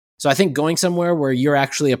So I think going somewhere where you're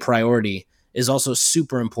actually a priority is also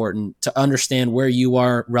super important to understand where you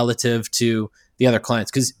are relative to the other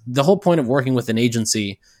clients. Because the whole point of working with an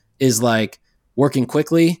agency is like working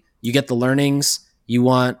quickly, you get the learnings, you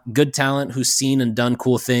want good talent who's seen and done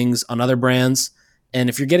cool things on other brands. And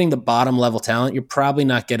if you're getting the bottom level talent, you're probably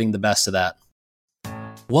not getting the best of that.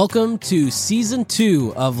 Welcome to Season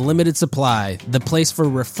 2 of Limited Supply, the place for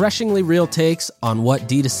refreshingly real takes on what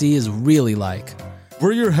D2C is really like.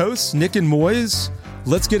 We're your hosts, Nick and Moise.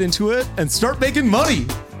 Let's get into it and start making money.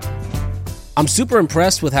 I'm super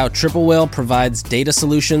impressed with how Triple Whale provides data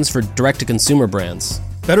solutions for direct-to-consumer brands.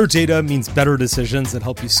 Better data means better decisions that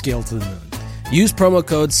help you scale to the moon. Use promo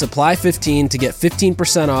code SUPPLY15 to get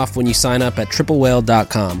 15% off when you sign up at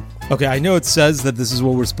triplewhale.com. Okay, I know it says that this is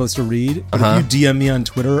what we're supposed to read, but if you DM me on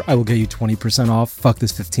Twitter, I will get you 20% off. Fuck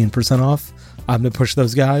this 15% off. I'm going to push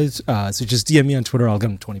those guys. So just DM me on Twitter. I'll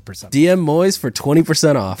give them 20%. DM Moise for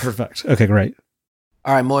 20% off. Perfect. Okay, great.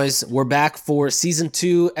 All right, Moise, we're back for Season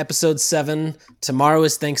 2, Episode 7. Tomorrow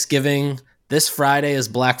is Thanksgiving. This Friday is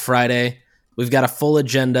Black Friday. We've got a full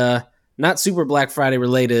agenda. Not super Black Friday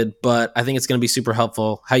related, but I think it's going to be super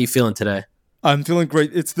helpful. How you feeling today? I'm feeling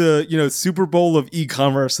great. It's the Super Bowl of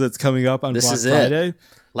e-commerce that's coming up on Black Friday. It.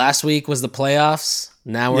 Last week was the playoffs.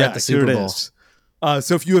 Now we're at the Super Bowl.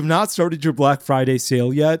 So if you have not started your Black Friday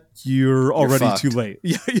sale yet, you're already too late.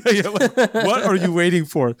 Yeah. Like, what are you waiting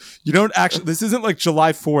for? You don't actually. This isn't like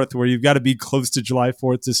July 4th where you've got to be close to July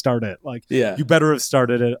 4th to start it. Like, you better have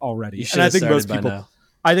started it already. You should have started by now.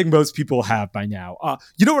 I think most people have by now.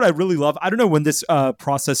 You know what I really love? I don't know when this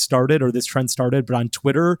process started or this trend started, but on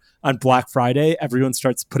Twitter on Black Friday, everyone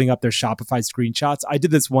starts putting up their Shopify screenshots. I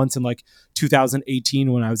did this once in like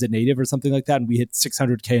 2018 when I was at Native or something like that, and we hit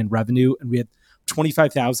 600K in revenue, and we had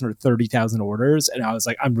 25,000 or 30,000 orders. And I was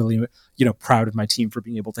like, I'm really, proud of my team for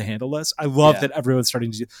being able to handle this. I love that everyone's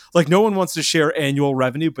starting to do, like, no one wants to share annual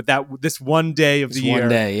revenue, but this one day of the year. One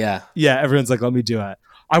day, yeah. Yeah, everyone's like, let me do it.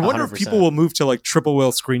 I wonder 100%. If people will move to like Triple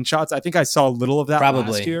Whale screenshots. I think I saw a little of that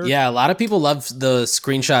last year. Yeah, a lot of people love the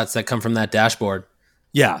screenshots that come from that dashboard.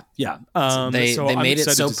 Yeah. They made it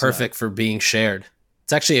so perfect for being shared.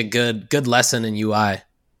 It's actually a good lesson in UI.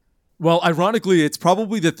 Well, ironically, it's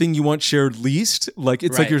probably the thing you want shared least. Like,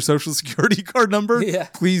 it's like your social security card number. Yeah.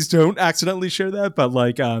 Please don't accidentally share that. But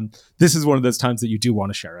like, this is one of those times that you do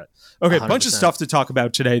want to share it. Okay, 100%. Bunch of stuff to talk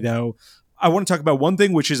about today, though. I want to talk about one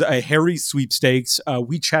thing, which is a Harry sweepstakes.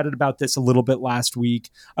 We chatted about this a little bit last week.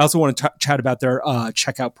 I also want to chat about their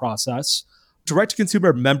checkout process.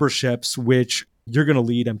 Direct-to-consumer memberships, which you're going to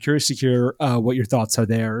lead. I'm curious to hear what your thoughts are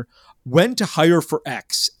there. When to hire for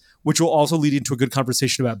X, which will also lead into a good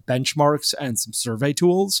conversation about benchmarks and some survey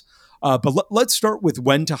tools. But let's start with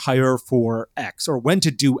when to hire for X, or when to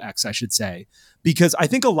do X, I should say. Because I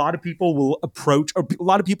think a lot of people will a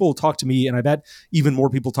lot of people will talk to me, and I bet even more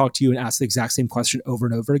people talk to you and ask the exact same question over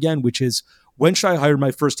and over again, which is, when should I hire my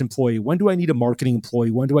first employee? When do I need a marketing employee?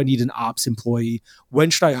 When do I need an ops employee? When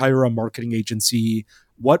should I hire a marketing agency?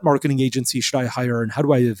 What marketing agency should I hire, and how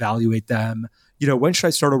do I evaluate them? When should I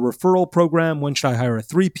start a referral program? When should I hire a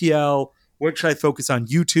 3PL? When should I focus on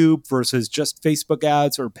YouTube versus just Facebook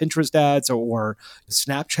ads or Pinterest ads or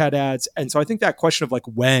Snapchat ads? And so I think that question of like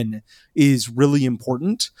when is really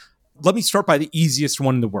important. Let me start by the easiest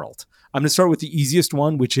one in the world. I'm going to start with the easiest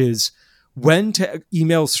one, which is when to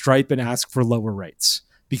email Stripe and ask for lower rates.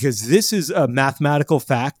 Because this is a mathematical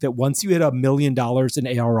fact that once you hit $1 million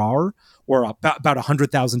in ARR, or about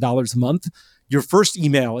 $100,000 a month, your first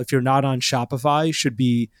email, if you're not on Shopify, should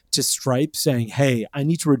be to Stripe saying, hey, I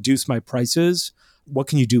need to reduce my prices. What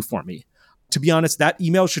can you do for me? To be honest, that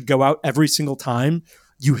email should go out every single time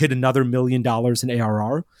you hit another $1 million in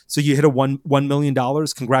ARR. So you hit $1 million,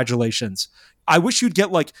 congratulations. I wish you'd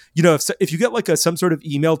get like, if you get like some sort of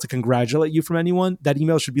email to congratulate you from anyone, that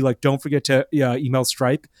email should be like, don't forget to email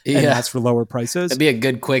Stripe and ask for lower prices. That'd be a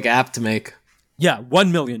good quick app to make. Yeah,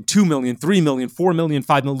 1 million, 2 million, 3 million, 4 million,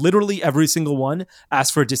 5 million, literally every single one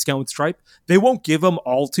ask for a discount with Stripe. They won't give them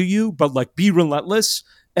all to you, but like be relentless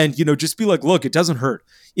and, just be like, look, it doesn't hurt.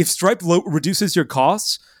 If Stripe reduces your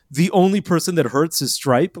costs, the only person that hurts is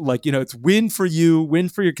Stripe. Like, it's win for you, win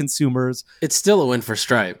for your consumers. It's still a win for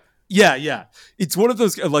Stripe. Yeah. It's one of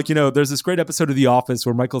those, like, there's this great episode of The Office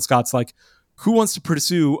where Michael Scott's like, who wants to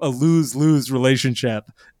pursue a lose-lose relationship?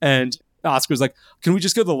 And Oscar's like, can we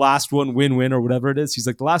just go to the last one, win-win or whatever it is? He's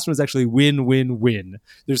like, the last one is actually win-win-win.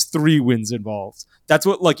 There's 3 wins involved. That's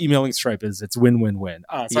what like emailing Stripe is. It's win-win-win.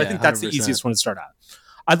 So I think that's 100%. The easiest one to start out.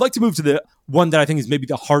 I'd like to move to the one that I think is maybe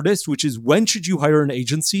the hardest, which is when should you hire an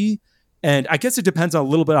agency And I guess it depends a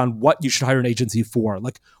little bit on what you should hire an agency for.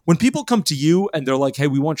 Like when people come to you and they're like, hey,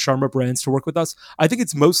 we want Sharma Brands to work with us, I think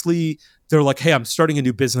it's mostly they're like, hey, I'm starting a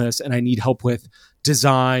new business and I need help with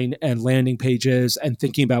design and landing pages and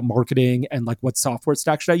thinking about marketing and like what software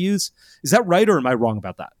stack should I use? Is that right, or am I wrong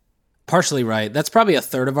about that? Partially right. That's probably a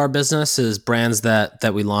third of our business is brands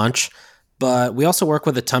that we launch. But we also work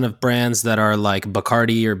with a ton of brands that are like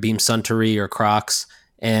Bacardi or Beam Suntory or Crocs,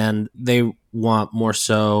 and they want more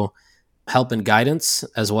so help and guidance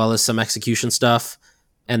as well as some execution stuff.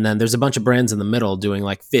 And then there's a bunch of brands in the middle doing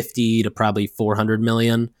like 50 to probably 400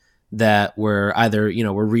 million that we're either,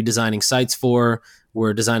 we're redesigning sites for,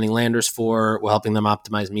 we're designing landers for, we're helping them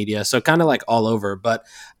optimize media. So kind of like all over. But,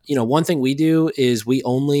 one thing we do is we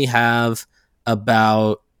only have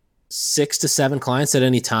about 6 to 7 clients at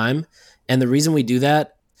any time. And the reason we do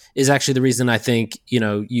that is actually the reason I think,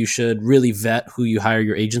 you should really vet who you hire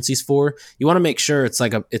your agencies for. You want to make sure it's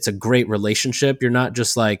a great relationship. You're not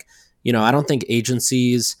just like, I don't think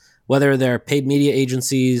agencies, whether they're paid media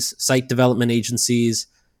agencies, site development agencies,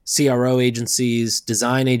 CRO agencies,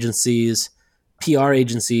 design agencies, PR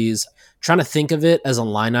agencies, trying to think of it as a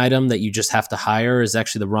line item that you just have to hire is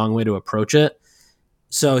actually the wrong way to approach it.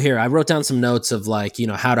 So here, I wrote down some notes of like,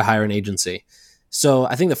 how to hire an agency. So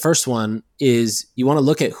I think the first one is you want to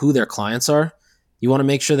look at who their clients are. You want to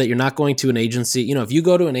make sure that you're not going to an agency. If you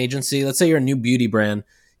go to an agency, let's say you're a new beauty brand,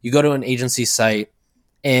 you go to an agency site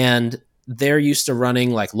and they're used to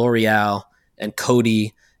running like L'Oreal and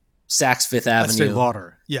Coty, Saks Fifth Avenue. Estee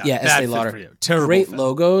Lauder. Yeah, Estee Lauder. Terrible Great fit.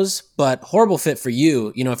 Logos, but horrible fit for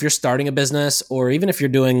you. If you're starting a business or even if you're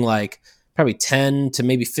doing like probably 10 to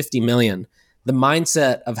maybe 50 million, the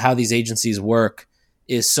mindset of how these agencies work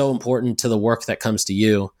is so important to the work that comes to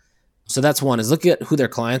you. So that's one, is look at who their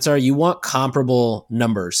clients are. You want comparable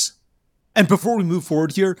numbers. And before we move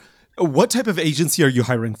forward here, what type of agency are you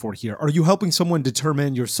hiring for here? Are you helping someone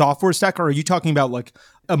determine your software stack, or are you talking about like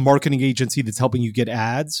a marketing agency that's helping you get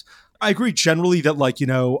ads? I agree generally that like,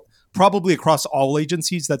 probably across all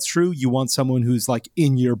agencies, that's true. You want someone who's like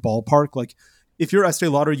in your ballpark. Like if you're Estee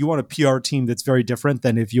Lauder, you want a PR team that's very different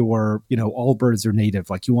than if you're, Allbirds or Native.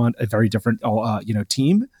 Like you want a very different,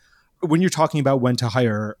 team. When you're talking about when to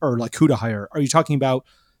hire or like who to hire, are you talking about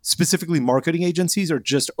specifically marketing agencies or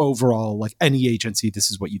just overall like any agency? This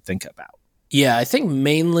is what you think about. Yeah, I think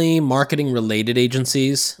mainly marketing related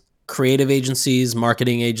agencies, creative agencies,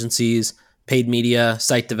 marketing agencies, paid media,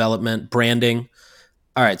 site development, branding.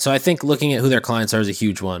 All right, so I think looking at who their clients are is a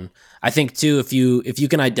huge one. I think too, if you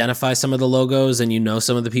can identify some of the logos and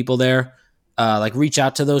some of the people there, like reach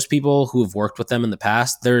out to those people who have worked with them in the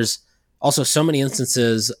past. There's also so many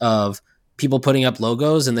instances of people putting up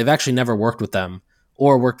logos and they've actually never worked with them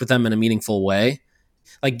or worked with them in a meaningful way.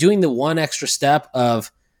 Like doing the one extra step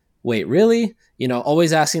of, wait, really?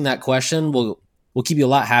 Always asking that question will keep you a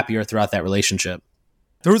lot happier throughout that relationship.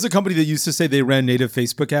 There was a company that used to say they ran native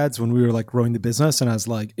Facebook ads when we were like growing the business. And I was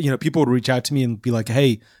like, people would reach out to me and be like,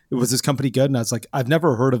 hey, was this company good? And I was like, I've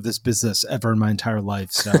never heard of this business ever in my entire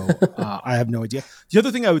life. So I have no idea. The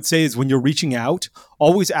other thing I would say is when you're reaching out,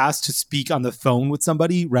 always ask to speak on the phone with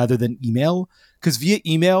somebody rather than email. Because via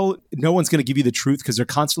email, no one's going to give you the truth because they're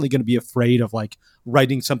constantly going to be afraid of like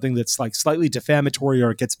writing something that's like slightly defamatory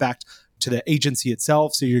or it gets back to the agency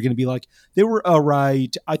itself. So you're going to be like, they were all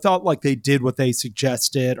right. I thought like they did what they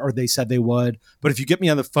suggested or they said they would. But if you get me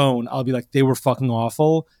on the phone, I'll be like, they were fucking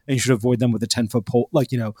awful and you should avoid them with a 10-foot pole. Like,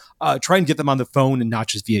 try and get them on the phone and not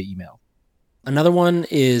just via email. Another one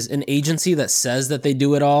is an agency that says that they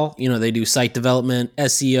do it all. They do site development,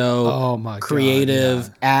 SEO,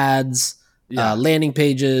 creative, ads, landing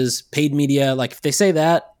pages, paid media. Like if they say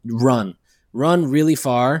that, run really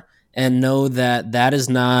far and know that that is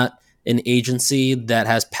not an agency that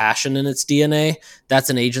has passion in its DNA. That's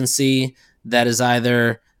an agency that is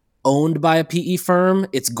either owned by a PE firm,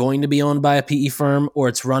 it's going to be owned by a PE firm, or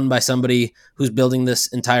it's run by somebody who's building this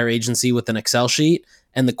entire agency with an Excel sheet.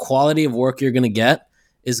 And the quality of work you're going to get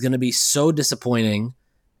is going to be so disappointing.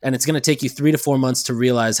 And it's going to take you 3 to 4 months to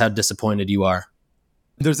realize how disappointed you are.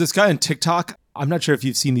 There's this guy on TikTok. I'm not sure if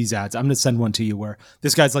you've seen these ads. I'm going to send one to you where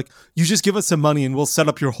this guy's like, you just give us some money and we'll set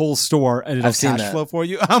up your whole store and it'll cash flow for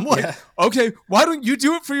you. I'm like, okay, why don't you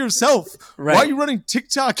do it for yourself? Right. Why are you running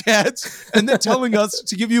TikTok ads and then telling us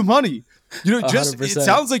to give you money? Just 100%. It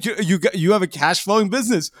sounds like you have a cash flowing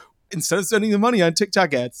business. Instead of spending the money on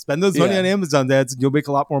TikTok ads, spend those money on Amazon ads and you'll make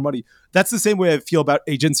a lot more money. That's the same way I feel about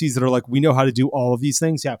agencies that are like, we know how to do all of these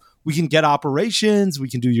things. Yeah, we can get operations, we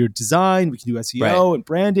can do your design, we can do SEO and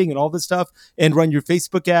branding and all this stuff and run your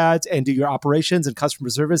Facebook ads and do your operations and customer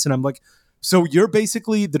service. And I'm like, so you're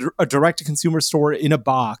basically a direct-to-consumer store in a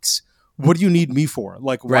box what do you need me for?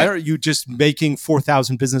 Like, why aren't you just making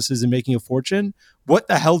 4,000 businesses and making a fortune? What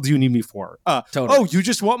the hell do you need me for? Totally. Oh, you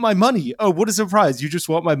just want my money. Oh, what a surprise. You just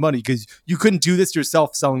want my money because you couldn't do this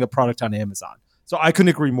yourself selling a product on Amazon. So I couldn't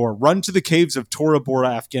agree more. Run to the caves of Tora Bora,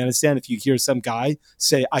 Afghanistan. If you hear some guy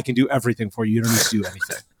say, I can do everything for you, you don't need to do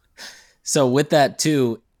anything. So with that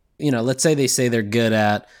too, let's say they say they're good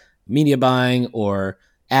at media buying or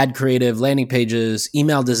ad creative, landing pages,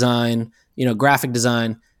 email design, graphic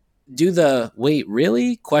design. Do the wait,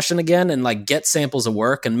 really? Question again, and like get samples of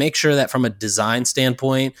work and make sure that from a design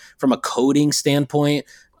standpoint, from a coding standpoint,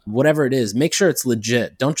 whatever it is, make sure it's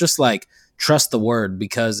legit. Don't just like trust the word,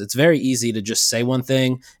 because it's very easy to just say one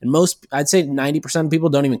thing. And I'd say 90% of people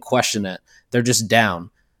don't even question it. They're just down.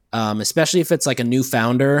 Especially if it's like a new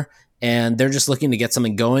founder and they're just looking to get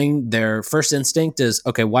something going. Their first instinct is,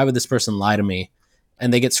 okay, why would this person lie to me?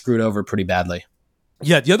 And they get screwed over pretty badly.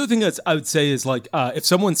 Yeah, the other thing that I would say is like, if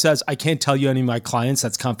someone says, I can't tell you any of my clients,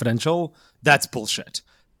 that's confidential, that's bullshit.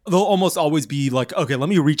 They'll almost always be like, okay, let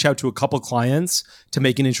me reach out to a couple clients to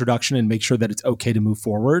make an introduction and make sure that it's okay to move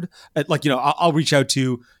forward. Like, I'll reach out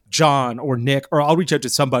to John or Nick, or I'll reach out to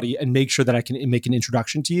somebody and make sure that I can make an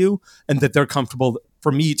introduction to you and that they're comfortable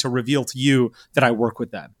for me to reveal to you that I work with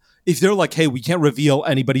them. If they're like, hey, we can't reveal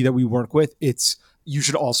anybody that we work with, you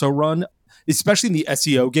should also run. Especially in the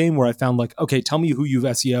SEO game where I found like, okay, tell me who you've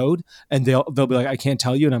SEO'd. And they'll be like, I can't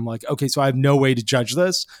tell you. And I'm like, okay, so I have no way to judge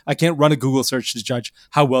this. I can't run a Google search to judge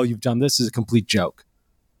how well you've done this. Is a complete joke.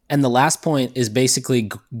 And the last point is basically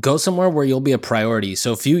go somewhere where you'll be a priority.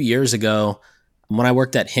 So a few years ago, when I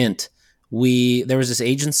worked at Hint, there was this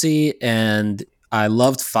agency and I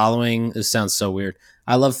loved following, this sounds so weird.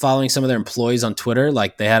 I loved following some of their employees on Twitter.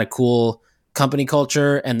 Like they had a cool company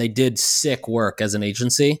culture and they did sick work as an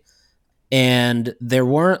agency. And there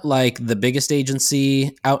weren't like the biggest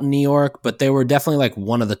agency out in New York, but they were definitely like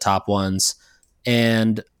one of the top ones.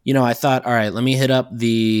 And, I thought, all right, let me hit up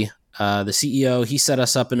the CEO. He set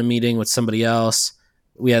us up in a meeting with somebody else.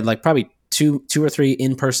 We had like probably two or three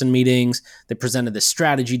in-person meetings. They presented this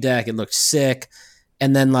strategy deck. It looked sick.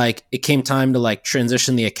 And then like it came time to like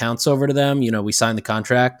transition the accounts over to them. We signed the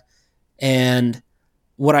contract. And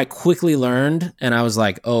what I quickly learned, and I was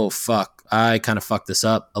like, oh, fuck, I kind of fucked this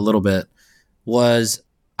up a little bit, was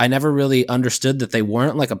I never really understood that they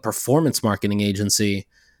weren't like a performance marketing agency.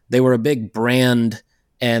 They were a big brand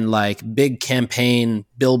and like big campaign,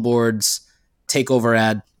 billboards, takeover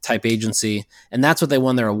ad type agency. And that's what they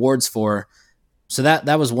won their awards for. So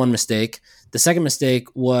that was one mistake. The second mistake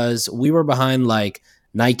was we were behind like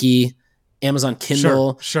Nike, Amazon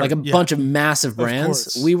Kindle, sure, like a bunch of massive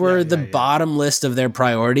brands. We were the bottom list of their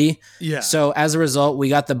priority. Yeah. So as a result, we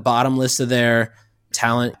got the bottom list of their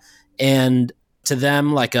talent. And to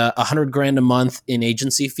them, like $100,000 a month in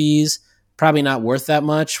agency fees, probably not worth that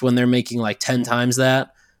much when they're making like 10 times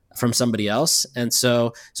that from somebody else. And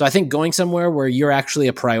so I think going somewhere where you're actually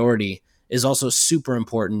a priority is also super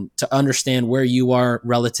important to understand where you are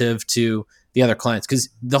relative to the other clients. Because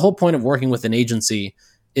the whole point of working with an agency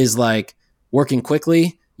is like working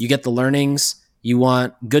quickly. You get the learnings. You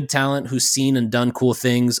want good talent who's seen and done cool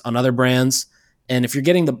things on other brands. And if you're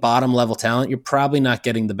getting the bottom level talent, you're probably not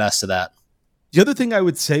getting the best of that. The other thing I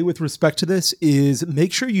would say with respect to this is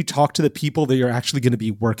make sure you talk to the people that you're actually going to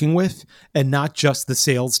be working with and not just the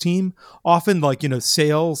sales team. Often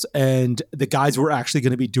sales and the guys who are actually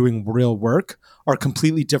going to be doing real work are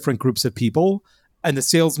completely different groups of people. And the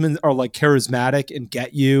salesmen are like charismatic and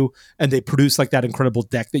get you, and they produce like that incredible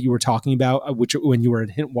deck that you were talking about, which when you were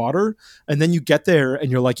at Hint Water. And then you get there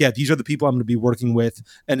and you're like, yeah, these are the people I'm going to be working with.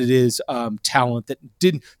 And it is talent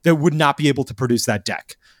that would not be able to produce that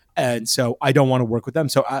deck. And so I don't want to work with them.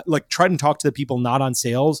 So try and talk to the people not on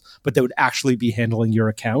sales, but that would actually be handling your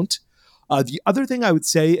account. The other thing I would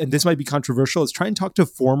say, and this might be controversial, is try and talk to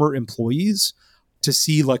former employees to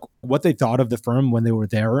see like what they thought of the firm when they were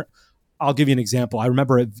there. I'll give you an example. I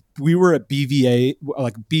remember we were at BVA,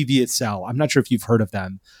 like BV Excel. I'm not sure if you've heard of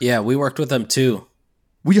them. Yeah, we worked with them too.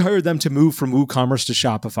 We hired them to move from WooCommerce to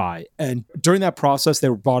Shopify. And during that process, they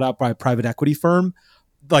were bought out by a private equity firm.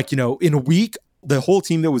 In a week, the whole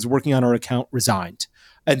team that was working on our account resigned.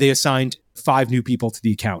 And they assigned 5 new people to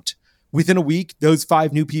the account. Within a week, those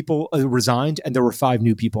 5 new people resigned, and there were 5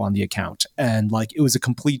 new people on the account. And it was a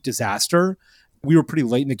complete disaster. We were pretty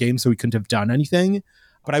late in the game, so we couldn't have done anything.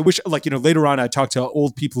 But I wish, like, later on I talked to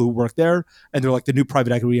old people who work there and they're like, the new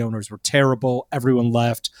private equity owners were terrible. Everyone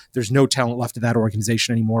left. There's no talent left in that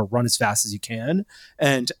organization anymore. Run as fast as you can.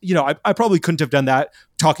 And, I probably couldn't have done that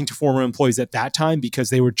talking to former employees at that time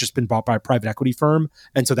because they were just been bought by a private equity firm.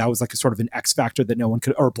 And so that was like a sort of an X factor that no one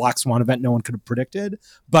could, or a black swan event no one could have predicted.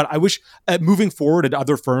 But I wish moving forward at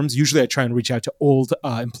other firms, usually I try and reach out to old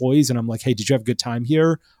employees and I'm like, hey, did you have a good time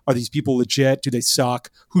here? Are these people legit? Do they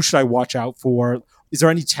suck? Who should I watch out for? Is there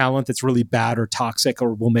any talent that's really bad or toxic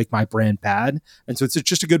or will make my brand bad? And so it's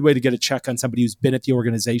just a good way to get a check on somebody who's been at the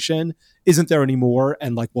organization, isn't there anymore,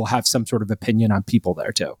 and like will have some sort of opinion on people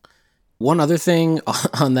there too. One other thing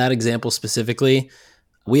on that example specifically,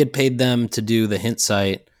 we had paid them to do the Hint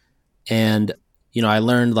site. And, I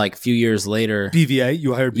learned like a few years later. BVA?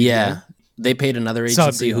 You hired BVA? Yeah. They paid another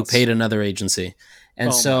agency who paid another agency.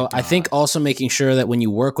 And so I think also making sure that when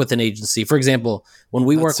you work with an agency, for example, when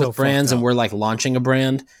we work with brands and we're like launching a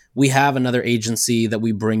brand, we have another agency that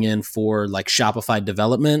we bring in for like Shopify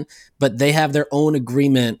development, but they have their own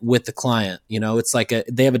agreement with the client. It's like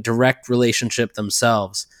they have a direct relationship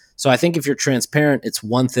themselves. So I think if you're transparent, it's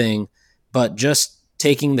one thing, but just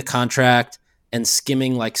taking the contract and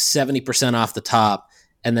skimming like 70% off the top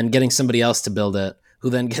and then getting somebody else to build it,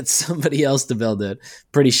 who then gets somebody else to build it,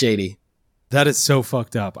 pretty shady. That is so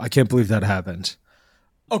fucked up. I can't believe that happened.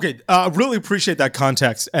 Okay, really appreciate that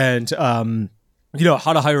context and,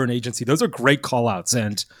 how to hire an agency. Those are great call outs.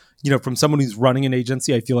 And, from someone who's running an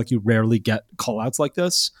agency, I feel like you rarely get call outs like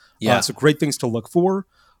this. Yeah. So great things to look for.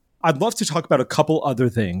 I'd love to talk about a couple other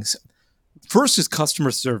things. First is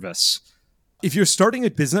customer service. If you're starting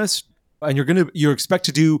a business and you expect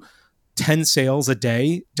to do 10 sales a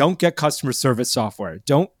day, don't get customer service software.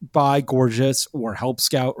 Don't buy Gorgias or Help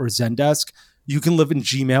Scout or Zendesk. You can live in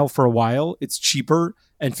Gmail for a while. It's cheaper,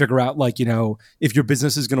 and figure out if your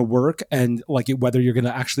business is going to work and whether you're going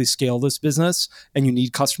to actually scale this business and you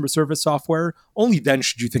need customer service software. Only then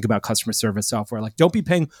should you think about customer service software. Don't be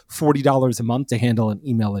paying $40 a month to handle an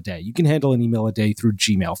email a day. You can handle an email a day through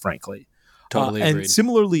Gmail, frankly. Totally agreed. And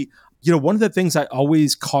similarly, one of the things I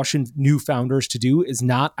always caution new founders to do is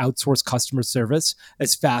not outsource customer service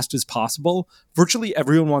as fast as possible. Virtually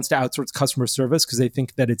everyone wants to outsource customer service because they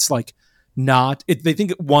think that it's they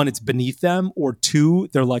think one, it's beneath them, or two,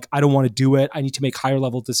 they're like, I don't want to do it. I need to make higher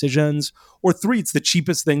level decisions. Or three, it's the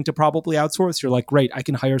cheapest thing to probably outsource. You're like, great, I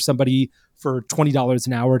can hire somebody for $20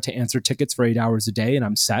 an hour to answer tickets for 8 hours a day and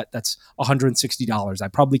I'm set. That's $160. I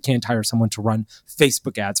probably can't hire someone to run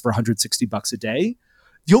Facebook ads for $160 a day.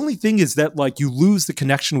 The only thing is that you lose the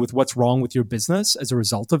connection with what's wrong with your business as a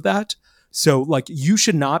result of that. So you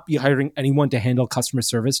should not be hiring anyone to handle customer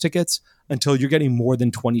service tickets until you're getting more than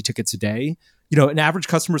 20 tickets a day. An average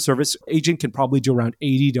customer service agent can probably do around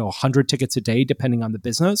 80 to 100 tickets a day, depending on the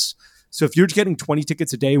business. So if you're getting 20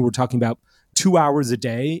 tickets a day, we're talking about 2 hours a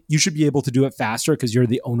day. You should be able to do it faster because you're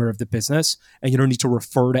the owner of the business and you don't need to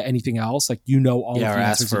refer to anything else. All of the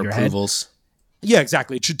answers in your approvals. Head. Yeah,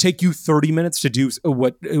 exactly. It should take you 30 minutes to do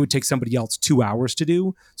what it would take somebody else 2 hours to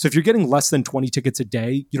do. So if you're getting less than 20 tickets a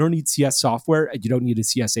day, you don't need CS software and you don't need a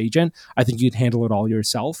CS agent. I think you'd handle it all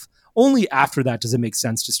yourself. Only after that does it make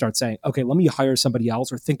sense to start saying, okay, let me hire somebody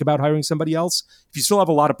else or think about hiring somebody else. If you still have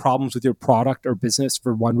a lot of problems with your product or business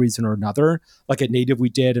for one reason or another, like at Native we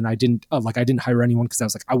did, and I didn't hire anyone because I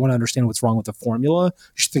was like, I want to understand what's wrong with the formula.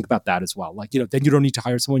 You should think about that as well. Then you don't need to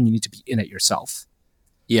hire someone. You need to be in it yourself.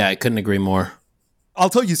 Yeah, I couldn't agree more. I'll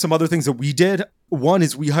tell you some other things that we did. One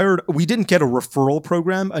is we didn't get a referral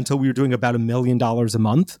program until we were doing about $1 million a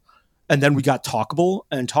month. And then we got Talkable,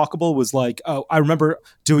 and Talkable was I remember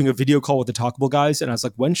doing a video call with the Talkable guys. And I was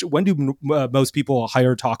like, when do most people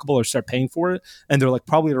hire Talkable or start paying for it? And they're like,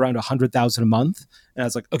 probably around 100,000 a month. And I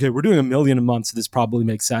was like, okay, we're doing $1 million a month. So this probably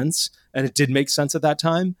makes sense. And it did make sense at that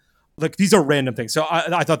time. These are random things. So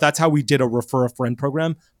I thought that's how we did a refer a friend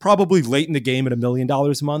program. Probably late in the game at $1 million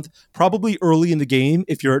a month. Probably early in the game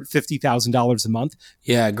if you're at $50,000 a month.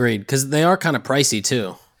 Yeah, agreed. Because they are kind of pricey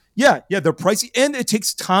too. Yeah, they're pricey, and it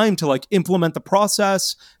takes time to implement the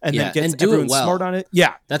process and then get everyone smart on it.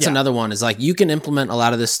 Yeah, that's another one. Is you can implement a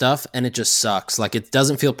lot of this stuff, and it just sucks. It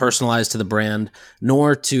doesn't feel personalized to the brand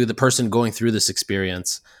nor to the person going through this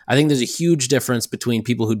experience. I think there's a huge difference between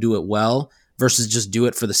people who do it well versus just do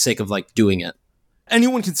it for the sake of doing it.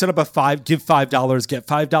 Anyone can set up give $5, get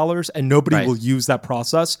 $5, and nobody will use that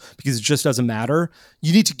process because it just doesn't matter.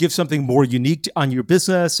 You need to give something more unique on your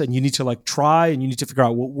business, and you need to try, and you need to figure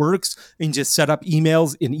out what works, and just set up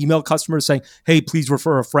emails and email customers saying, hey, please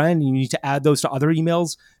refer a friend, and you need to add those to other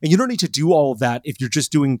emails. And you don't need to do all of that if you're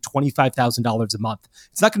just doing $25,000 a month.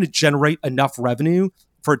 It's not going to generate enough revenue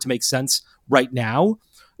for it to make sense right now.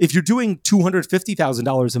 If you're doing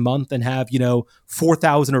 $250,000 a month and have,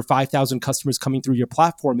 4,000 or 5,000 customers coming through your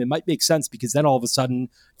platform, it might make sense because then all of a sudden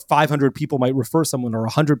 500 people might refer someone or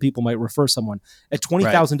 100 people might refer someone. At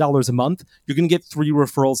 $20,000 a month, you're going to get 3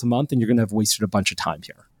 referrals a month and you're going to have wasted a bunch of time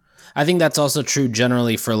here. I think that's also true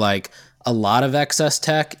generally for like a lot of excess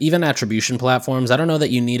tech, even attribution platforms. I don't know that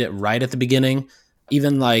you need it right at the beginning.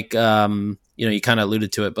 Even like, you kind of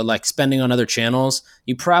alluded to it, but like spending on other channels,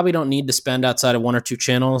 you probably don't need to spend outside of 1 or 2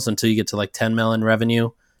 channels until you get to like 10 million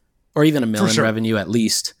revenue or even a million revenue at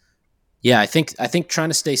least. Yeah, I think trying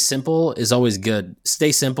to stay simple is always good.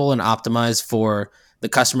 Stay simple and optimize for the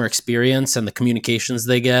customer experience and the communications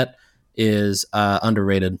they get is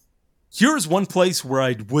underrated. Here's one place where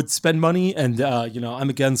I would spend money, and I'm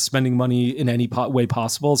against spending money in any way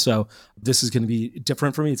possible. So this is going to be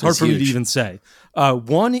different for me. It's hard for me to even say.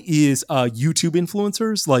 One is YouTube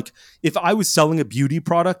influencers. Like if I was selling a beauty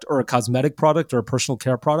product or a cosmetic product or a personal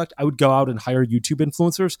care product, I would go out and hire YouTube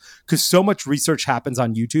influencers because so much research happens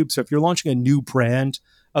on YouTube. So if you're launching a new brand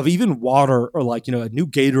of even water or like, a new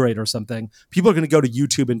Gatorade or something, people are going to go to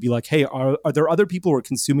YouTube and be like, hey, are there other people who are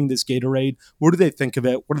consuming this Gatorade? What do they think of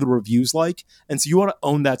it? What are the reviews like? And so you want to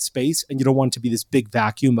own that space and you don't want it to be this big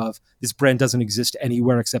vacuum of this brand doesn't exist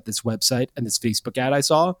anywhere except this website and this Facebook ad I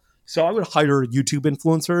saw. So I would hire YouTube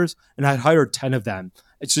influencers and I'd hire 10 of them.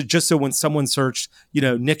 It's just so when someone searched,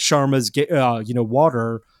 Nick Sharma's,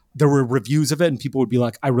 water, there were reviews of it and people would be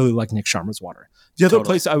like, I really like Nick Sharma's water. The other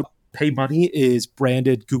place I would pay money is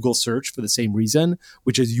branded Google search for the same reason,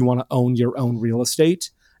 which is you want to own your own real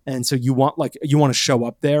estate. And so you want to show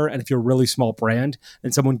up there. And if you're a really small brand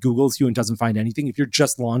and someone Googles you and doesn't find anything, if you're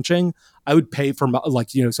just launching, I would pay for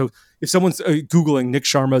so if someone's Googling Nick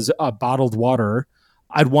Sharma's bottled water,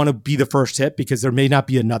 I'd want to be the first hit because there may not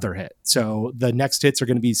be another hit. So the next hits are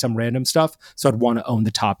going to be some random stuff. So I'd want to own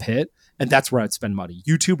the top hit. And that's where I'd spend money.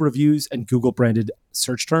 YouTube reviews and Google branded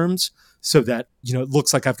search terms so that, it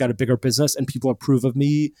looks like I've got a bigger business and people approve of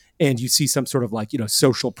me and you see some sort of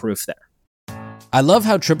social proof there. I love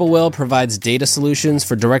how Triple Whale provides data solutions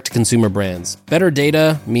for direct-to-consumer brands. Better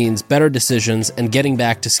data means better decisions and getting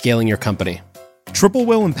back to scaling your company. Triple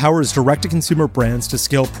Whale empowers direct-to-consumer brands to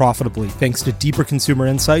scale profitably thanks to deeper consumer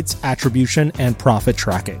insights, attribution, and profit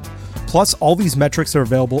tracking. Plus, all these metrics are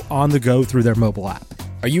available on the go through their mobile app.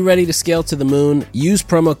 Are you ready to scale to the moon? Use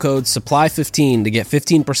promo code SUPPLY15 to get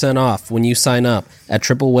 15% off when you sign up at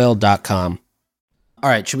triplewhale.com. All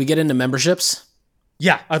right, should we get into memberships?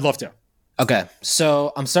 Yeah, I'd love to. Okay,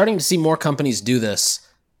 so I'm starting to see more companies do this,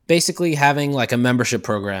 basically having like a membership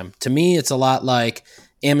program. To me, it's a lot like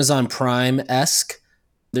Amazon Prime-esque.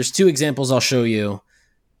 There's 2 examples I'll show you.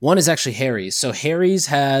 One is actually Harry's. So Harry's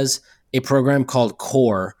has a program called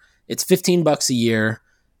Core. It's $15 a year.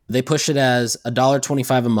 They push it as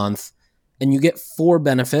 $1.25 a month, and you get 4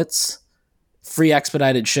 benefits: free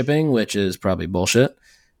expedited shipping, which is probably bullshit,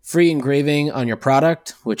 free engraving on your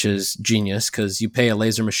product, which is genius because you pay for a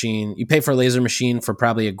laser machine for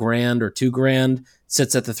probably $1,000 or $2,000,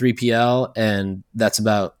 sits at the 3PL, and that's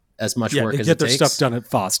about as much work as it takes. They get their stuff done at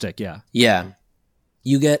Fosdick, yeah. Yeah.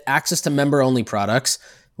 You get access to member-only products,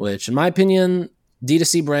 which, in my opinion,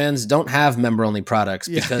 D2C brands don't have member-only products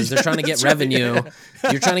because they're trying to get revenue. Right,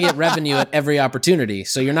 yeah. You're trying to get revenue at every opportunity.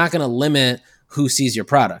 So you're not going to limit who sees your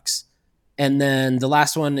products. And then the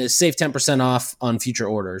last one is save 10% off on future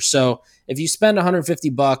orders. So if you spend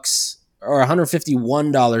 $150 or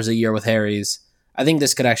 $151 a year with Harry's, I think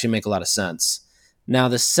this could actually make a lot of sense. Now,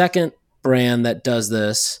 the second brand that does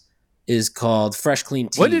this is called Fresh Clean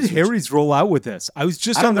Tees. When did Harry's roll out with this? I was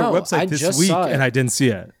just on their website this week and I didn't see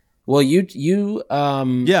it. Well, you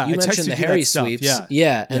mentioned the Harry sweeps.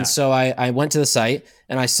 Yeah. And so I went to the site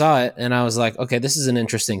and I saw it and I was like, okay, this is an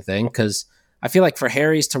interesting thing because I feel like for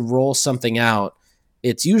Harry's to roll something out,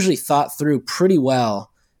 it's usually thought through pretty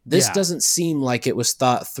well. This doesn't seem like it was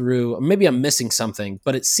thought through. Maybe I'm missing something,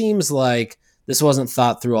 but it seems like this wasn't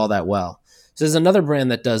thought through all that well. So there's another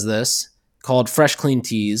brand that does this called Fresh Clean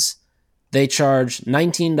Tees. They charge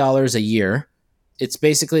 $19 a year. It's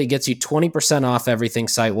basically, it gets you 20% off everything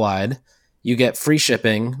site-wide. You get free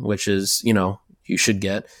shipping, which is, you should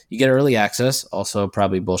get. You get early access, also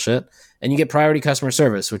probably bullshit. And you get priority customer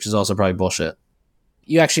service, which is also probably bullshit.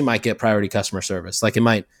 You actually might get priority customer service. Like it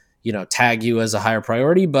might, tag you as a higher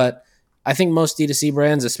priority, but I think most D2C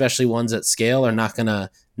brands, especially ones at scale, are not going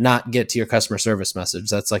to not get to your customer service message.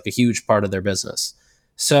 That's like a huge part of their business.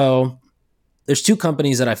 So there's 2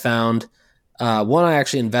 companies that I found. One I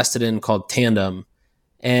actually invested in called Tandem.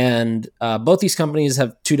 And both these companies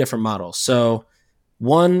have 2 different models. So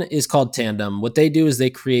one is called Tandem. What they do is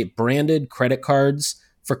they create branded credit cards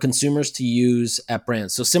for consumers to use at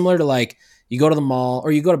brands. So similar to like, You go to the mall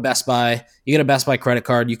or you go to Best Buy, you get a Best Buy credit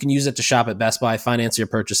card. You can use it to shop at Best Buy, finance your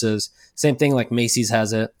purchases. Same thing like Macy's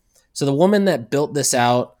has it. So the woman that built this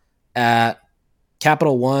out at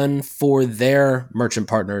Capital One for their merchant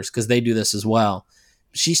partners, because they do this as well,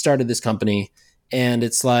 she started this company. And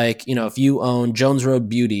it's like, if you own Jones Road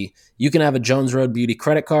Beauty, you can have a Jones Road Beauty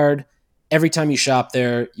credit card. Every time you shop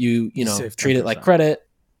there, you treat it like credit.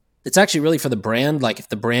 It's actually really for the brand. Like if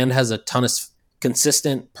the brand has a ton of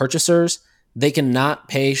consistent purchasers, they can not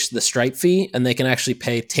pay the Stripe fee and they can actually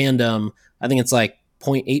pay Tandem. I think it's like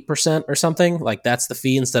 0.8% or something. Like that's the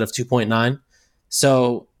fee instead of 2.9.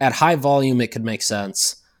 So at high volume, it could make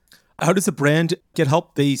sense. How does the brand get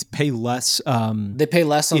help? They pay less. They pay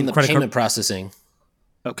less on the payment processing.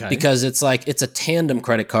 Okay. Because it's a Tandem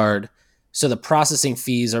credit card. So the processing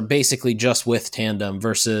fees are basically just with Tandem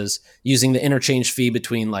versus using the interchange fee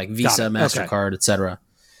between like Visa, MasterCard, et cetera.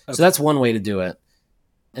 Okay. So that's one way to do it.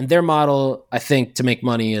 And their model, I think, to make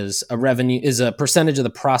money is a percentage of the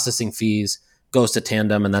processing fees goes to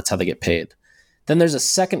Tandem, and that's how they get paid. Then there's a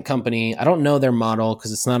second company. I don't know their model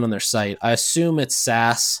because it's not on their site. I assume it's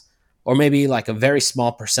SaaS or maybe like a very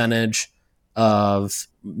small percentage of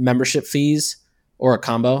membership fees or a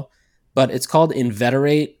combo, but it's called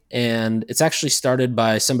Inveterate, and it's actually started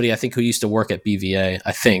by somebody I think who used to work at BVA,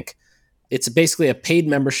 I think. It's basically a paid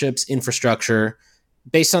memberships infrastructure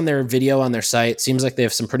based on their video on their site. Seems like they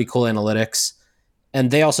have some pretty cool analytics.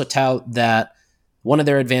 And they also tout that one of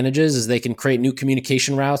their advantages is they can create new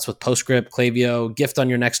communication routes with Postscript, Klaviyo, gift on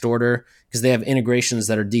your next order, because they have integrations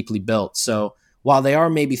that are deeply built. So while they are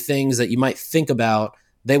maybe things that you might think about,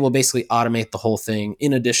 they will basically automate the whole thing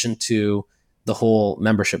in addition to the whole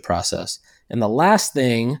membership process. And the last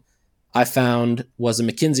thing I found was a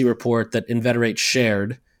McKinsey report that Inveterate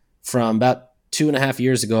shared from about 2.5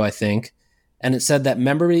 years ago, I think. And it said that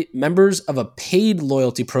members of a paid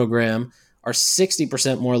loyalty program are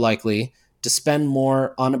 60% more likely to spend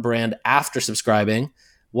more on a brand after subscribing,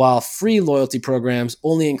 while free loyalty programs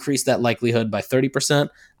only increase that likelihood by 30%.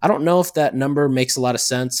 I don't know if that number makes a lot of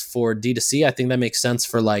sense for D2C. I think that makes sense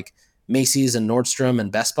for like Macy's and Nordstrom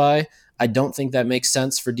and Best Buy. I don't think that makes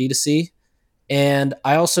sense for D2C. And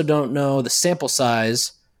I also don't know the sample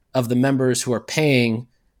size of the members who are paying.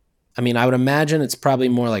 I mean, I would imagine it's probably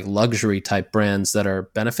more like luxury type brands that are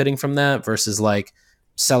benefiting from that versus like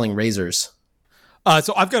selling razors.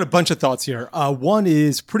 So I've got a bunch of thoughts here. One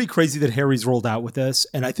is pretty crazy that Harry's rolled out with this.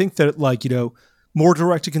 And I think that more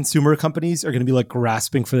direct-to-consumer companies are going to be like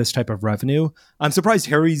grasping for this type of revenue. I'm surprised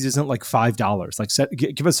Harry's isn't like $5. Like,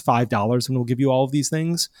 give us $5 and we'll give you all of these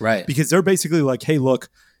things. Right. Because they're basically like, hey, look,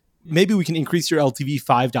 maybe we can increase your LTV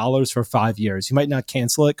 $5 for 5 years. You might not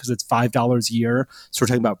cancel it because it's $5 a year. So we're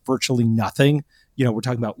talking about virtually nothing. We're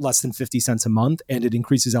talking about less than 50 cents a month, and it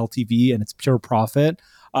increases LTV and it's pure profit.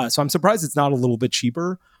 So I'm surprised it's not a little bit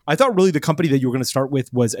cheaper. I thought really the company that you were going to start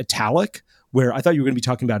with was Italic, where I thought you were going to be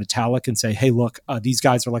talking about Italic and say, hey, look, these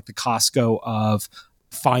guys are like the Costco of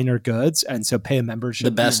finer goods. And so pay a membership.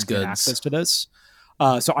 The best goods. Access to this.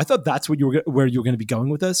 So I thought that's where you were going to be going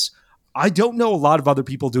with this. I don't know a lot of other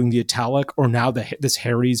people doing the Italic or now this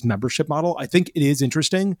Harry's membership model. I think it is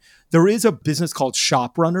interesting. There is a business called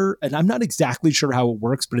ShopRunner, and I'm not exactly sure how it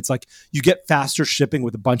works, but it's like you get faster shipping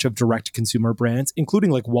with a bunch of direct-to-consumer brands,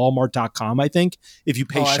 including like Walmart.com, I think, if you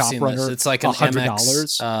pay ShopRunner it's like an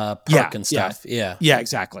 $100 perk and stuff. Yeah,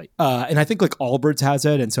 exactly. And I think like Allbirds has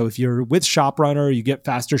it, and so if you're with ShopRunner, you get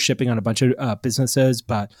faster shipping on a bunch of businesses,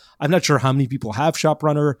 but I'm not sure how many people have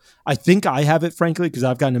ShopRunner. I think I have it, frankly, because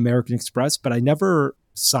I've got an American Express, but I never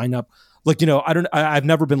sign up. Like, I've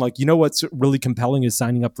never been like, what's really compelling is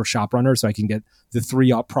signing up for ShopRunner so I can get the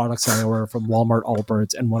 3 products I order from Walmart,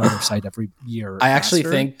 Allbirds, and one other site every year. I actually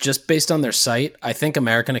think, just based on their site, I think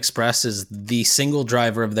American Express is the single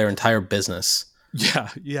driver of their entire business. Yeah.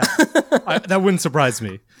 That wouldn't surprise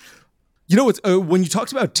me. When you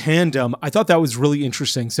talked about Tandem, I thought that was really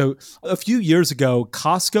interesting. So a few years ago,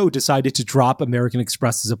 Costco decided to drop American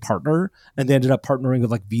Express as a partner, and they ended up partnering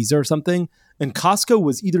with like Visa or something. And Costco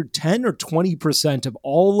was either 10 or 20% of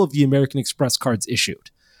all of the American Express cards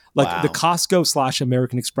issued. Like the Costco /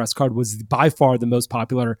 American Express card was by far the most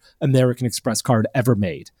popular American Express card ever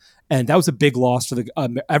made. And that was a big loss to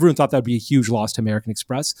everyone thought that would be a huge loss to American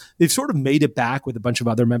Express. They've sort of made it back with a bunch of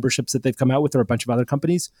other memberships that they've come out with, or a bunch of other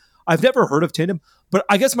companies. I've never heard of Tandem, but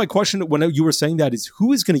I guess my question when you were saying that is,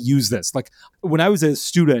 who is going to use this? Like when I was a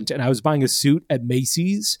student and I was buying a suit at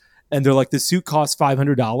Macy's, and they're like, the suit costs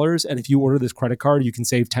 $500, and if you order this credit card, you can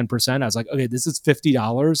save 10%. I was like, okay, this is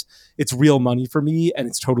 $50. It's real money for me, and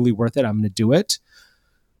it's totally worth it. I'm going to do it.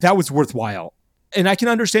 That was worthwhile. And I can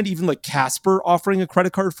understand even like Casper offering a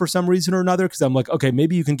credit card for some reason or another, because I'm like, okay,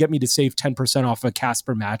 maybe you can get me to save 10% off a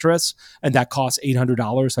Casper mattress, and that costs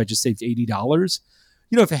 $800, so I just saved $80.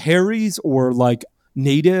 If Harry's or like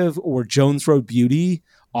Native or Jones Road Beauty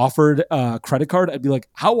offered a credit card, I'd be like,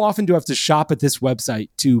 how often do I have to shop at this website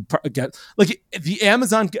to get like the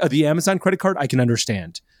Amazon credit card? I can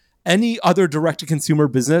understand. Any other direct-to-consumer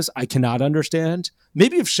business, I cannot understand.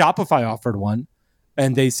 Maybe if Shopify offered one,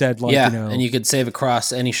 and they said, like, and you could save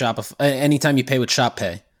across any anytime you pay with Shop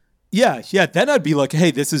Pay. Yeah. Then I'd be like,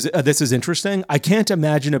 hey, this is interesting. I can't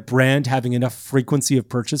imagine a brand having enough frequency of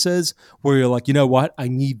purchases where you're like, you know what, I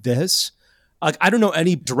need this. Like, I don't know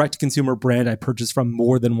any direct-to-consumer brand I purchase from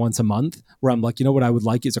more than once a month where I'm like, you know what I would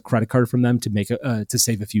like is a credit card from them to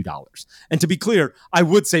save a few dollars. And to be clear, I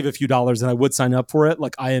would save a few dollars and I would sign up for it.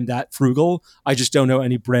 Like, I am that frugal. I just don't know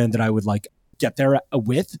any brand that I would like get there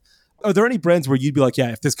with. Are there any brands where you'd be like,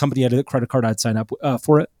 yeah, if this company had a credit card, I'd sign up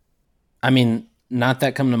for it? I mean, not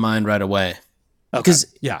that come to mind right away.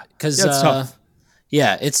 Because it's tough.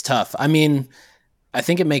 Yeah, it's tough. I mean, I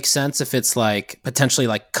think it makes sense if it's like potentially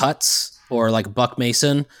like Cuts or like Buck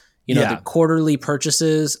Mason, the quarterly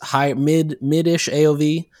purchases, high mid-ish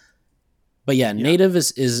AOV. But Native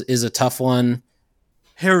is a tough one.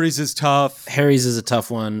 Harry's is tough. Harry's is a tough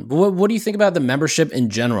one. But what do you think about the membership in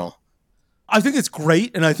general? I think it's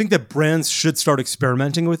great, and I think that brands should start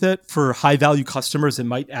experimenting with it. For high-value customers, it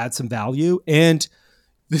might add some value. And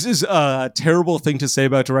this is a terrible thing to say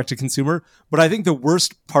about direct-to-consumer, but I think the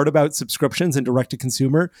worst part about subscriptions and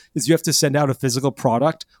direct-to-consumer is you have to send out a physical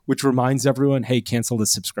product, which reminds everyone, hey, cancel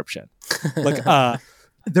this subscription.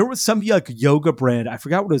 There was some like yoga brand. I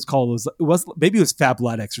forgot what it was called. Maybe it was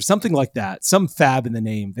Fabletics or something like that. Some fab in the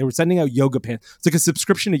name. They were sending out yoga pants. It's like a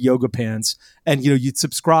subscription to yoga pants. And, you'd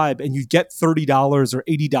subscribe and you'd get $30 or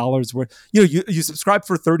 $80 worth. You subscribe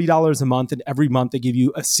for $30 a month, and every month they give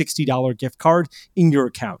you a $60 gift card in your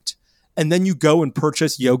account. And then you go and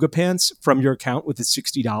purchase yoga pants from your account with the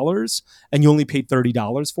 $60, and you only paid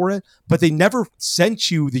 $30 for it. But they never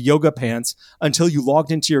sent you the yoga pants until you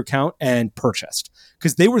logged into your account and purchased.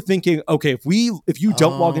 Because they were thinking, okay, if you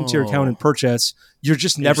don't log into your account and purchase, you're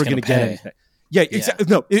just never going to get anything. Yeah, exactly.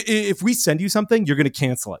 No, if we send you something, you're going to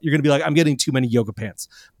cancel it. You're going to be like, I'm getting too many yoga pants.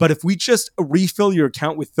 But if we just refill your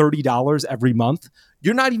account with $30 every month,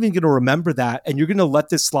 you're not even going to remember that. And you're going to let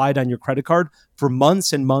this slide on your credit card for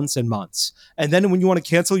months and months and months. And then when you want to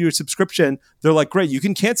cancel your subscription, they're like, great, you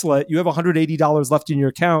can cancel it. You have $180 left in your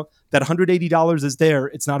account. That $180 is there.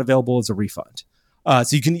 It's not available as a refund.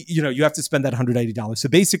 So you can, you have to spend that $180. So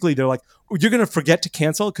basically they're like, you're going to forget to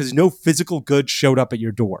cancel because no physical good showed up at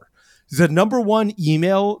your door. The number one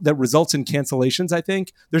email that results in cancellations, I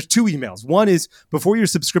think, there's two emails. One is before your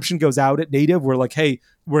subscription goes out at Native, we're like, hey,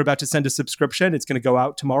 we're about to send a subscription. It's going to go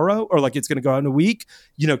out tomorrow, or like it's going to go out in a week.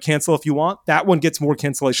 Cancel if you want. That one gets more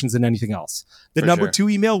cancellations than anything else. The number two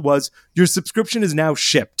email was your subscription is now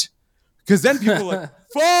shipped. Because then people are like,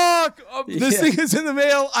 fuck, this thing is in the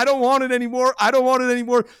mail. I don't want it anymore.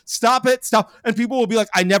 Stop it. Stop. And people will be like,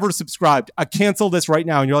 I never subscribed. I cancel this right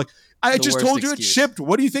now. And you're like, I just told you it's shipped.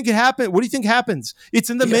 What do you think happened? What do you think happens? It's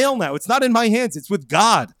in the mail now. It's not in my hands. It's with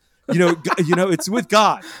God. It's with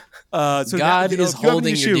God. So God is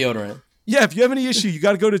holding your deodorant. Yeah, if you have any issue, you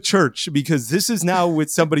got to go to church because this is now with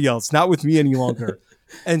somebody else, not with me any longer.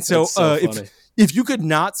 And so, if you could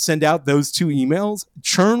not send out those two emails,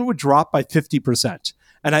 churn would drop by 50%.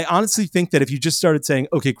 And I honestly think that if you just started saying,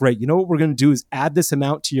 okay, great, you know what we're going to do is add this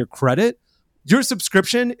amount to your credit. Your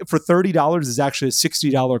subscription for $30 is actually a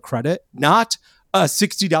 $60 credit, not a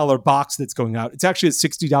 $60 box that's going out. It's actually a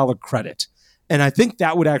 $60 credit. And I think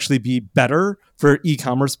that would actually be better for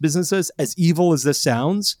e-commerce businesses, as evil as this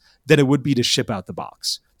sounds, than it would be to ship out the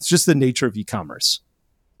box. It's just the nature of e-commerce.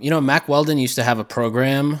 Mack Weldon used to have a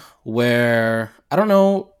program where, I don't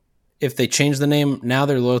know if they changed the name. Now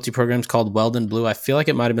their loyalty program is called Weldon Blue. I feel like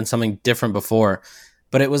it might have been something different before.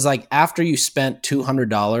 But it was like after you spent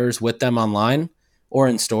 $200 with them online or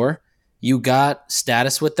in store, you got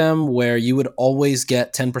status with them where you would always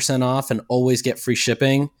get 10% off and always get free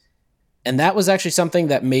shipping. And that was actually something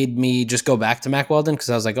that made me just go back to Mack Weldon because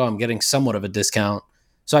I was like, oh, I'm getting somewhat of a discount.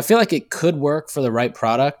 So I feel like it could work for the right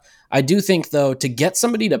product. I do think, though, to get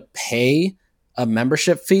somebody to pay a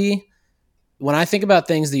membership fee, when I think about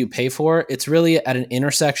things that you pay for, it's really at an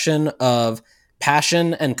intersection of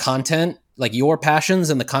passion and content, like your passions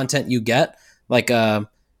and the content you get. Like,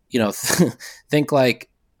 think like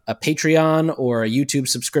a Patreon or a YouTube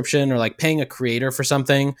subscription or like paying a creator for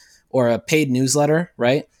something or a paid newsletter,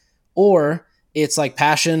 right? Or it's like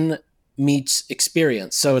passion meets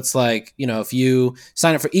experience. So it's like, if you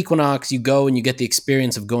sign up for Equinox, you go and you get the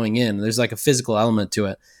experience of going in. There's like a physical element to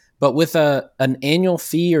it. But with an annual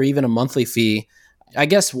fee or even a monthly fee, I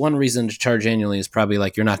guess one reason to charge annually is probably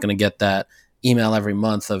like you're not going to get that email every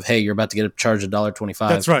month of, hey, you're about to get charged $1.25.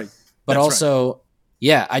 That's right. But also,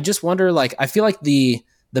 yeah, I just wonder, like, I feel like the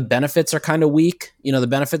benefits are kind of weak. The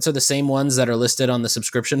benefits are the same ones that are listed on the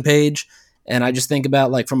subscription page. And I just think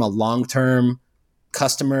about, like, from a long-term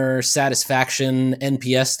customer satisfaction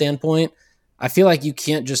NPS standpoint, I feel like you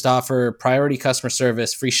can't just offer priority customer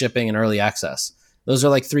service, free shipping, and early access. Those are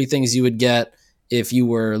like 3 things you would get if you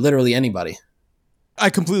were literally anybody. I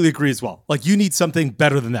completely agree as well. Like, you need something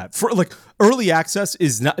better than that. For like, early access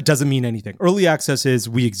doesn't mean anything. Early access is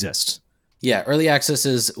we exist. Yeah, early access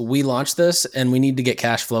is we launched this and we need to get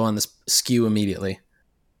cash flow on this SKU immediately.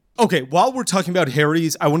 Okay, while we're talking about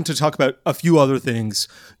Harry's, I wanted to talk about a few other things.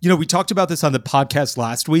 We talked about this on the podcast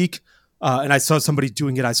last week, and I saw somebody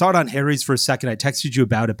doing it. I saw it on Harry's for a second. I texted you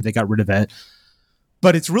about it, but they got rid of it.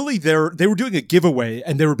 But it's really they were doing a giveaway,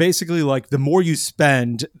 and they were basically like, the more you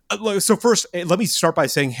spend. So first, let me start by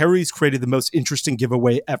saying Harry's created the most interesting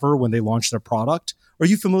giveaway ever when they launched their product. Are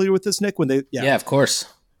you familiar with this, Nick? Yeah, of course.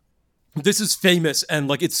 This is famous, and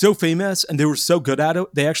like, it's so famous, and they were so good at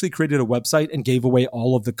it. They actually created a website and gave away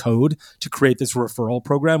all of the code to create this referral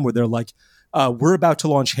program where they're like, we're about to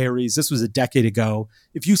launch Harry's. This was a decade ago.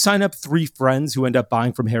 If you sign up 3 friends who end up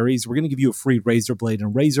buying from Harry's, we're going to give you a free razor blade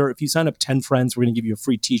and razor. If you sign up 10 friends, we're going to give you a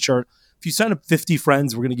free t-shirt. If you sign up 50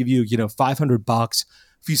 friends, we're going to give you, $500.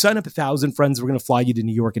 If you sign up 1,000 friends, we're going to fly you to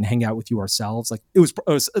New York and hang out with you ourselves. Like, it was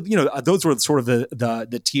those were sort of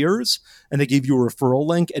the tiers, and they gave you a referral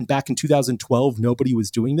link. And back in 2012, nobody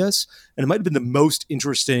was doing this. And it might've been the most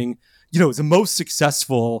interesting, it was the most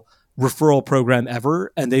successful referral program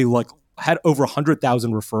ever. And they had over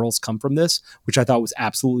 100,000 referrals come from this, which I thought was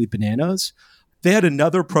absolutely bananas. They had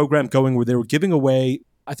another program going where they were giving away,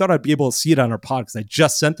 I thought I'd be able to see it on our pod because I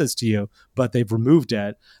just sent this to you, but they've removed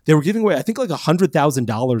it. They were giving away, I think, like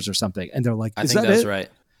 $100,000 or something. And they're like, I think that's right.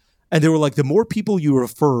 And they were like, the more people you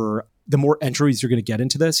refer, the more entries you're going to get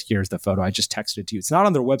into this. Here's the photo. I just texted it to you. It's not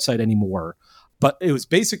on their website anymore, but it was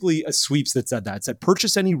basically a sweeps that said that. It said,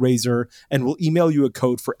 purchase any razor and we'll email you a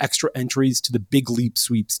code for extra entries to the Big Leap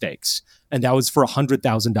sweepstakes. And that was for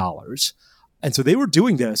 $100,000. And so they were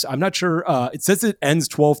doing this. I'm not sure. It says it ends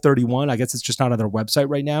 12/31. I guess it's just not on their website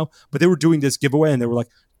right now. But they were doing this giveaway, and they were like,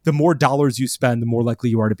 the more dollars you spend, the more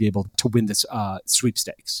likely you are to be able to win this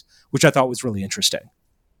sweepstakes, which I thought was really interesting.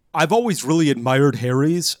 I've always really admired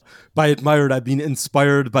Harry's. By admired, I mean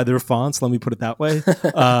inspired by their fonts. Let me put it that way.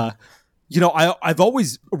 I've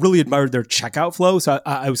always really admired their checkout flow. So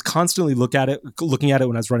I was constantly looking at it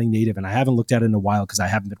when I was running native, and I haven't looked at it in a while because I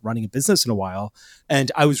haven't been running a business in a while. And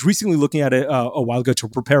I was recently looking at it a while ago to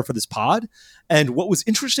prepare for this pod. And what was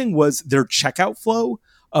interesting was their checkout flow,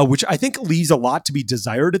 which I think leaves a lot to be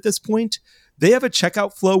desired at this point. They have a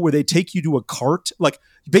checkout flow where they take you to a cart. Like,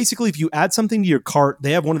 basically, if you add something to your cart,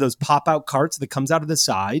 they have one of those pop-out carts that comes out of the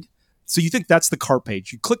side. So you think that's the cart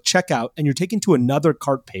page. You click checkout, and you're taken to another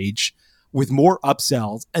cart page with more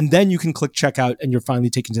upsells, and then you can click checkout and you're finally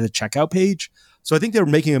taken to the checkout page. So I think they're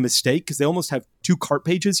making a mistake because they almost have 2 cart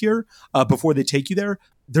pages here before they take you there.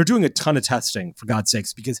 They're doing a ton of testing, for God's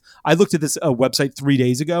sakes, because I looked at this website 3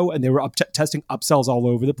 days ago and they were testing upsells all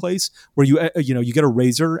over the place where you get a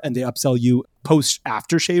razor and they upsell you post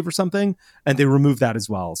aftershave or something, and they remove that as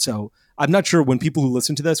well. So I'm not sure when people who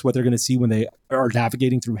listen to this what they're going to see when they are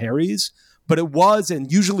navigating through Harry's. But it was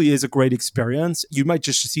and usually is a great experience. You might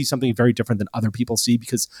just see something very different than other people see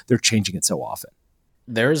because they're changing it so often.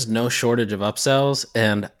 There's no shortage of upsells.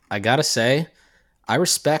 And I got to say, I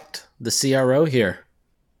respect the CRO here.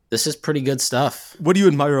 This is pretty good stuff. What do you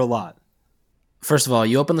admire a lot? First of all,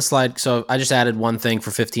 you open the slide. So I just added one thing for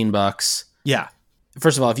 $15. Yeah.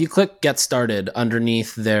 First of all, if you click Get Started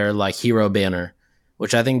underneath their like hero banner,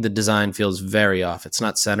 which I think the design feels very off. It's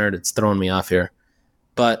not centered. It's throwing me off here.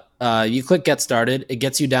 But you click Get Started, it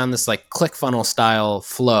gets you down this like ClickFunnels style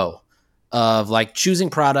flow of like choosing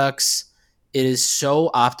products. It is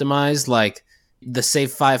so optimized, like the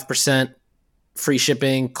save 5% free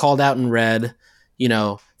shipping called out in red,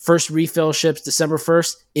 first refill ships December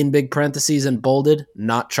 1st in big parentheses and bolded,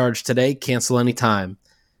 not charged today, cancel anytime.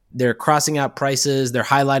 They're crossing out prices. They're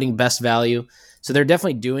highlighting best value. So they're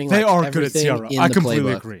definitely doing they like are everything good at CRO. in I the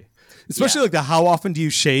completely playbook. Agree. Especially like the how often do you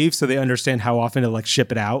shave so they understand how often to like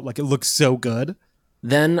ship it out. Like it looks so good.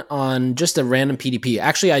 Then on just a random PDP,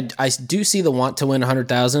 actually I do see the want to win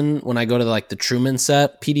 100,000 when I go to the Truman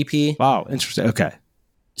set PDP. Wow, interesting. Okay.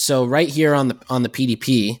 So right here on the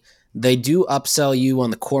PDP, they do upsell you on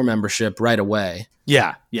the core membership right away.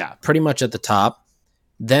 Yeah, yeah. Pretty much at the top.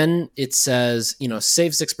 Then it says,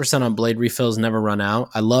 save 6% on blade refills, never run out.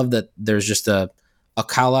 I love that there's just a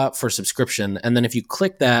call out for subscription. And then if you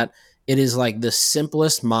click that, it is like the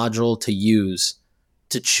simplest module to use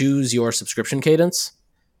to choose your subscription cadence.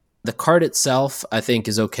 The cart itself, I think,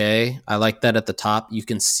 is okay. I like that at the top. You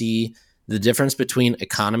can see the difference between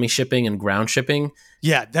economy shipping and ground shipping.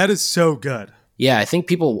 Yeah, that is so good. Yeah, I think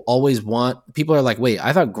people are like, wait,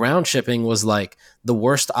 I thought ground shipping was like the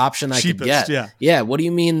worst option I could get. Yeah, what do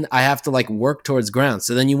you mean I have to like work towards ground?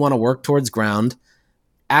 So then you want to work towards ground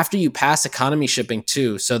after you pass economy shipping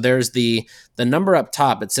too. So there's the number up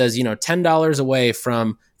top. It says, $10 away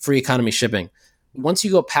from free economy shipping. Once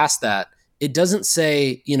you go past that, it doesn't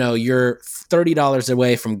say, you're $30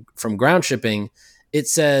 away from ground shipping. It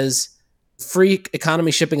says free economy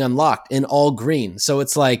shipping unlocked in all green. So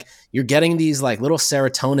it's like you're getting these like little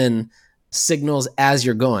serotonin signals as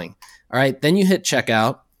you're going. All right. Then you hit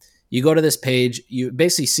checkout. You go to this page. You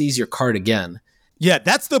basically sees your cart again. Yeah,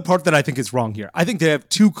 that's the part that I think is wrong here. I think they have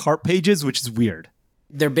 2 cart pages, which is weird.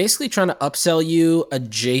 They're basically trying to upsell you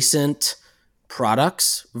adjacent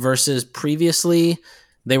products versus previously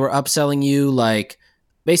they were upselling you like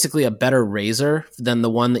basically a better razor than the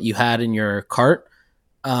one that you had in your cart.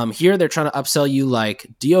 Here they're trying to upsell you like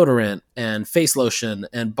deodorant and face lotion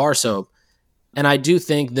and bar soap. And I do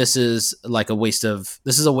think this is a waste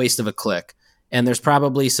of a click. And there's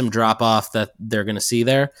probably some drop off that they're going to see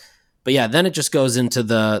there. But yeah, then it just goes into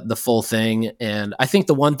the full thing. And I think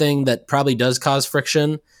the one thing that probably does cause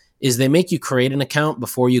friction is they make you create an account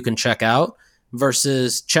before you can check out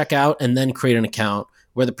versus check out and then create an account,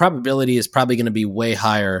 where the probability is probably going to be way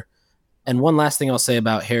higher. And one last thing I'll say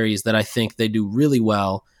about Harry's that I think they do really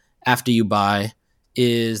well after you buy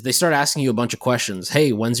is they start asking you a bunch of questions.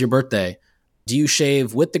 Hey, when's your birthday? Do you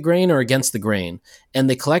shave with the grain or against the grain? And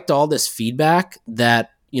they collect all this feedback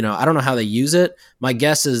that, I don't know how they use it. My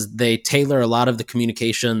guess is they tailor a lot of the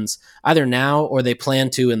communications either now or they plan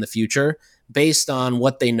to in the future based on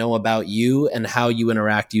what they know about you and how you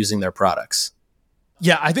interact using their products.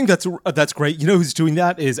 Yeah, I think that's great. You know who's doing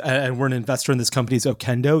that is, and we're an investor in this company, is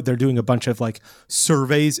Okendo. They're doing a bunch of like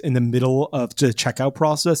surveys in the middle of the checkout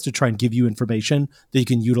process to try and give you information that you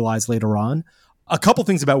can utilize later on. A couple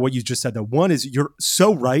things about what you just said, though. One is you're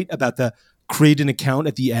so right about the create an account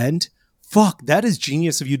at the end. Fuck, that is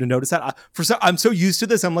genius of you to notice that. I'm so used to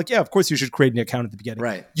this. I'm like, yeah, of course you should create an account at the beginning.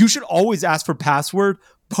 Right. You should always ask for password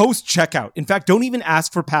post checkout. In fact, don't even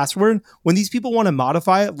ask for password. When these people want to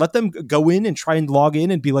modify it, let them go in and try and log in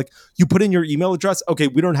and be like, you put in your email address. Okay,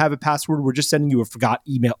 we don't have a password. We're just sending you a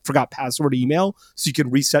forgot password email so you can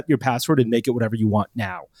reset your password and make it whatever you want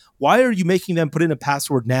now. Why are you making them put in a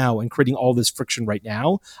password now and creating all this friction right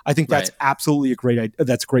now? I think that's absolutely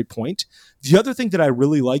that's a great point. The other thing that I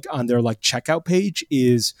really like on their like checkout page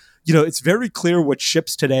is, it's very clear what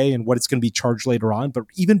ships today and what it's going to be charged later on. But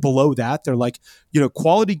even below that, they're like,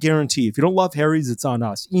 quality guarantee. If you don't love Harry's, it's on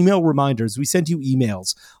us. Email reminders. We send you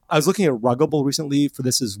emails. I was looking at Ruggable recently for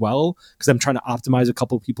this as well, because I'm trying to optimize a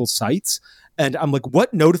couple of people's sites. And I'm like,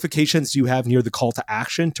 what notifications do you have near the call to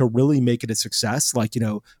action to really make it a success? Like,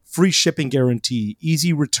 free shipping guarantee,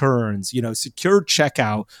 easy returns, secure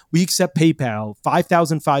checkout. We accept PayPal,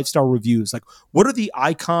 5,000 5-star reviews. Like, what are the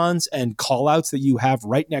icons and call outs that you have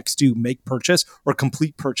right next to make purchase or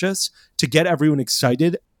complete purchase to get everyone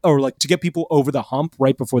excited? Or like to get people over the hump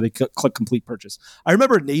right before they click complete purchase. I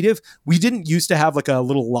remember Native, we didn't used to have like a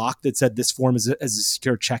little lock that said this form is a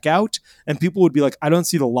secure checkout. And people would be like, I don't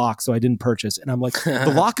see the lock, so I didn't purchase. And I'm like,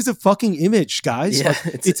 the lock is a fucking image, guys. Yeah,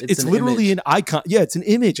 like, it's literally an icon. Yeah, it's an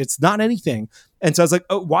image. It's not anything. And so I was like,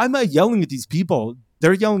 oh, why am I yelling at these people?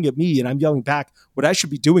 They're yelling at me and I'm yelling back. What I should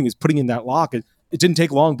be doing is putting in that lock. It didn't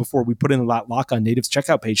take long before we put in that lock on Native's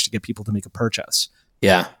checkout page to get people to make a purchase.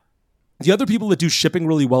 Yeah. The other people that do shipping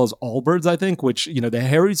really well is Allbirds, I think, which, the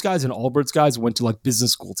Harry's guys and Allbirds guys went to like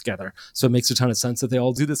business school together. So it makes a ton of sense that they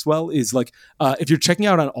all do this well. Is like, if you're checking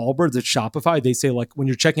out on Allbirds at Shopify, they say like, when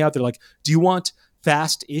you're checking out, they're like, do you want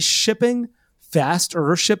fast-ish shipping,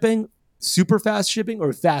 faster shipping, super fast shipping,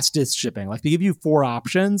 or fastest shipping? Like they give you 4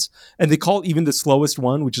 options and they call even the slowest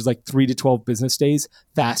one, which is like 3 to 12 business days,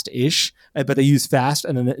 fast-ish, but they use fast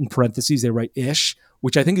and then in parentheses, they write ish,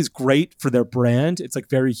 which I think is great for their brand. It's like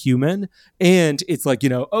very human. And it's like,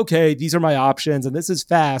 okay, these are my options and this is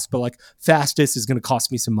fast, but like fastest is going to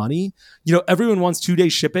cost me some money. Everyone wants 2-day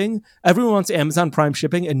shipping. Everyone wants Amazon Prime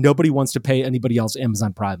shipping and nobody wants to pay anybody else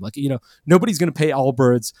Amazon Prime. Like, nobody's going to pay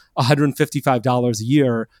Allbirds $155 a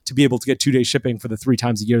year to be able to get 2-day shipping for the 3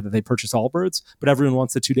 times a year that they purchase Allbirds, but everyone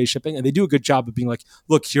wants the 2-day shipping and they do a good job of being like,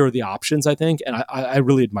 look, here are the options, I think. And I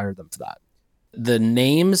really admire them for that. The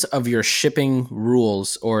names of your shipping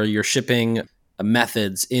rules or your shipping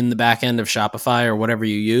methods in the back end of Shopify or whatever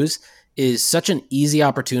you use is such an easy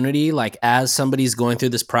opportunity. Like as somebody's going through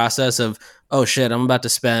this process of, oh shit, I'm about to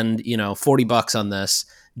spend, $40 on this.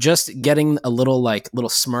 Just getting a little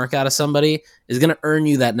smirk out of somebody is going to earn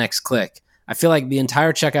you that next click. I feel like the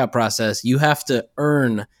entire checkout process, you have to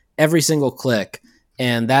earn every single click.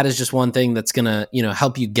 And that is just one thing that's going to,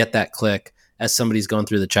 help you get that click as somebody's going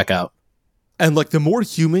through the checkout. And like the more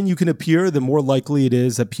human you can appear, the more likely it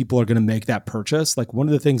is that people are going to make that purchase. Like one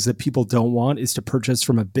of the things that people don't want is to purchase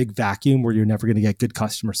from a big vacuum where you're never going to get good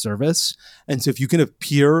customer service. And so if you can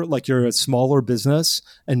appear like you're a smaller business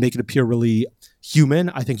and make it appear really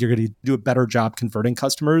human, I think you're going to do a better job converting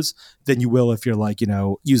customers than you will if you're like,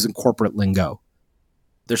 using corporate lingo.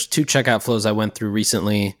 There's 2 checkout flows I went through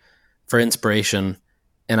recently for inspiration,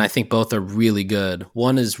 and I think both are really good.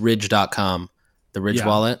 One is Ridge.com, the Ridge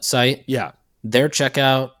wallet site. Yeah. Their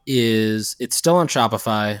checkout it's still on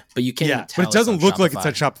Shopify, but you can't tell. But it doesn't look like it's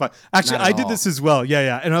on Shopify. Actually, I did this as well.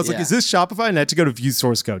 Yeah. And I was like, is this Shopify? And I had to go to view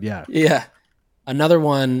source code. Yeah. Yeah. Another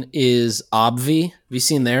one is Obvi. Have you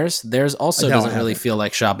seen theirs? Theirs also doesn't really feel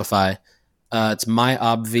like Shopify. It's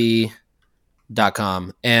myobvi.com.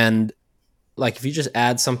 And like if you just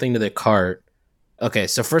add something to the cart, okay,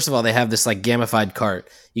 so first of all, they have this like gamified cart.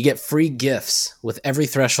 You get free gifts with every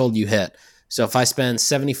threshold you hit. So if I spend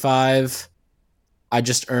 $75, I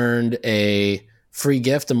just earned a free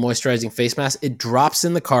gift, a moisturizing face mask. It drops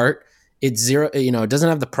in the cart. It's zero, it doesn't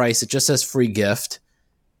have the price. It just says free gift.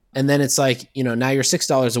 And then it's like, now you're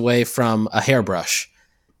 $6 away from a hairbrush.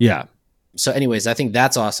 Yeah. So anyways, I think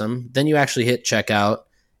that's awesome. Then you actually hit checkout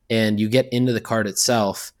and you get into the cart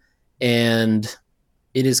itself. And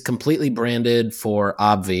it is completely branded for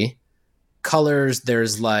Obvi. Colors,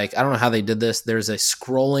 there's like, I don't know how they did this. There's a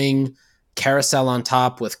scrolling carousel on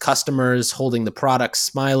top with customers holding the product,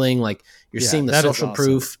 smiling, like you're seeing the social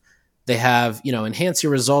proof. They have, enhance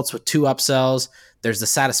your results with 2 upsells. There's the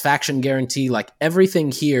satisfaction guarantee, like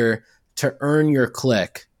everything here to earn your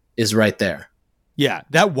click is right there. Yeah,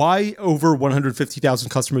 that why over 150,000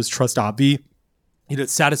 customers trust Obvi.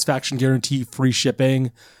 Satisfaction guarantee, free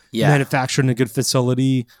shipping, manufactured in a good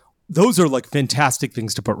facility. Those are like fantastic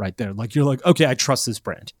things to put right there. Like you're like, okay, I trust this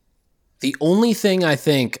brand. The only thing I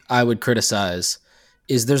think I would criticize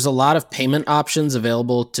is there's a lot of payment options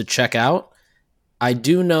available to check out. I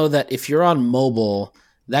do know that if you're on mobile,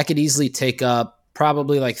 that could easily take up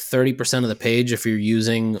probably like 30% of the page if you're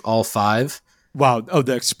using all 5. Wow. Oh,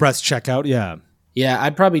 the express checkout. Yeah. Yeah.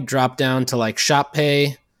 I'd probably drop down to like Shop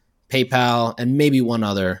Pay, PayPal, and maybe one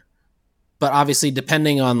other. But obviously,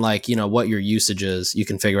 depending on like, what your usage is, you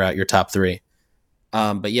can figure out your top 3.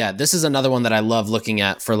 But yeah, this is another one that I love looking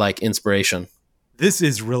at for like inspiration. This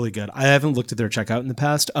is really good. I haven't looked at their checkout in the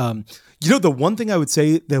past. The one thing I would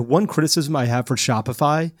say, the one criticism I have for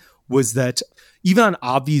Shopify was that even on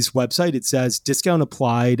Obvi's website, it says discount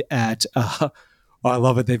applied at, I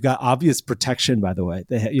love it. They've got obvious protection, by the way.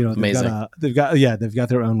 Amazing. They've got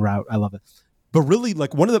their own route. I love it. But really,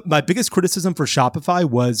 like my biggest criticism for Shopify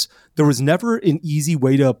was there was never an easy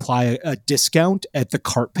way to apply a discount at the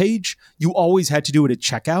cart page. You always had to do it at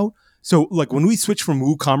checkout. So like when we switched from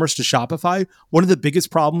WooCommerce to Shopify, one of the biggest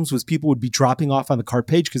problems was people would be dropping off on the cart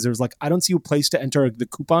page because there was like, I don't see a place to enter the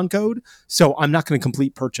coupon code, so I'm not going to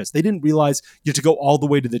complete purchase. They didn't realize you have to go all the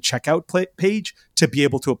way to the checkout page to be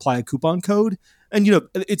able to apply a coupon code. And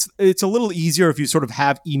it's a little easier if you sort of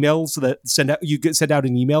have emails that send out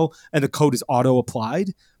an email and the code is auto applied.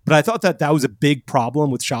 But I thought that was a big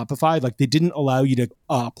problem with Shopify. Like they didn't allow you to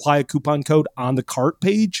apply a coupon code on the cart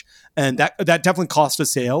page, and that definitely cost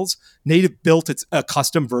us sales. Native built a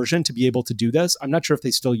custom version to be able to do this. I'm not sure if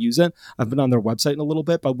they still use it. I've been on their website in a little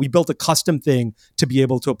bit, but we built a custom thing to be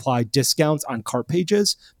able to apply discounts on cart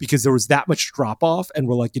pages because there was that much drop off, and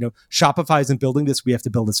we're like, Shopify isn't building this. We have to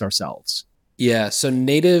build this ourselves. Yeah, so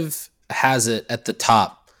Native has it at the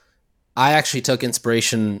top. I actually took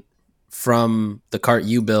inspiration from the cart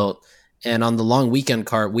you built, and on the long weekend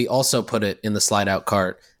cart, we also put it in the slide out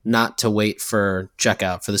cart, not to wait for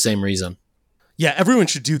checkout for the same reason. Yeah, everyone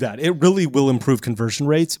should do that. It really will improve conversion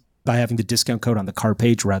rates by having the discount code on the cart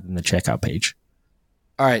page rather than the checkout page.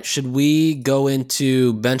 All right, should we go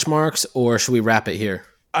into benchmarks or should we wrap it here?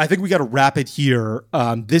 I think we got to wrap it here.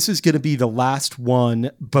 This is going to be the last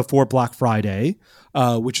one before Black Friday,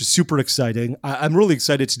 which is super exciting. I'm really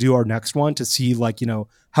excited to do our next one to see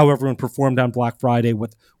how everyone performed on Black Friday,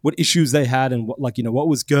 what issues they had, and what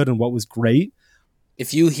was good and what was great.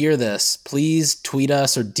 If you hear this, please tweet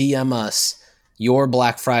us or DM us your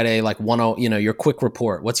Black Friday, your quick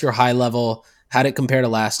report. What's your high level? How did it compare to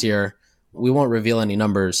last year? We won't reveal any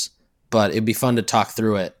numbers, but it'd be fun to talk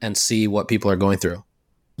through it and see what people are going through.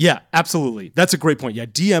 Yeah, absolutely. That's a great point. Yeah,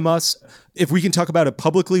 DM us. If we can talk about it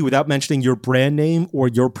publicly without mentioning your brand name or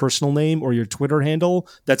your personal name or your Twitter handle,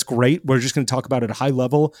 that's great. We're just going to talk about it at a high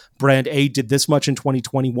level. Brand A did this much in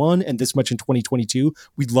 2021 and this much in 2022.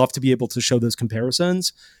 We'd love to be able to show those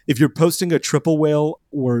comparisons. If you're posting a Triple Whale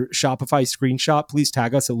or Shopify screenshot, please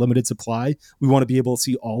tag us at Limited Supply. We want to be able to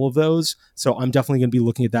see all of those. So I'm definitely going to be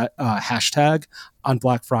looking at that hashtag on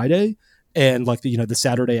Black Friday and like the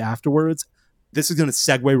Saturday afterwards. This is going to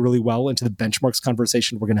segue really well into the benchmarks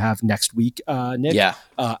conversation we're going to have next week, Nick. Yeah.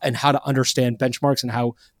 And how to understand benchmarks and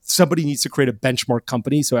how somebody needs to create a benchmark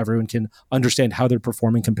company so everyone can understand how they're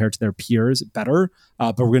performing compared to their peers better.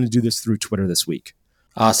 But we're going to do this through Twitter this week.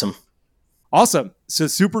 Awesome. So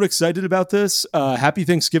super excited about this. Happy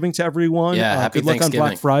Thanksgiving to everyone. Yeah, happy good luck Thanksgiving. on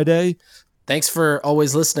Black Friday. Thanks for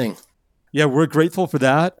always listening. Yeah, we're grateful for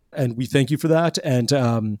that. And we thank you for that.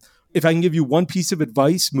 And if I can give you one piece of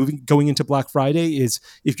advice going into Black Friday is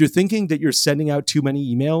if you're thinking that you're sending out too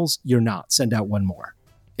many emails, you're not. Send out one more.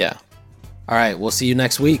 Yeah. All right. We'll see you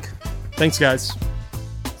next week. Thanks, guys.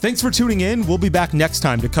 Thanks for tuning in. We'll be back next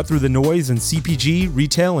time to cut through the noise in CPG,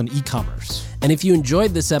 retail, and e-commerce. And if you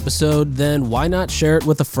enjoyed this episode, then why not share it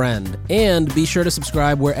with a friend? And be sure to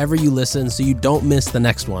subscribe wherever you listen so you don't miss the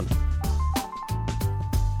next one.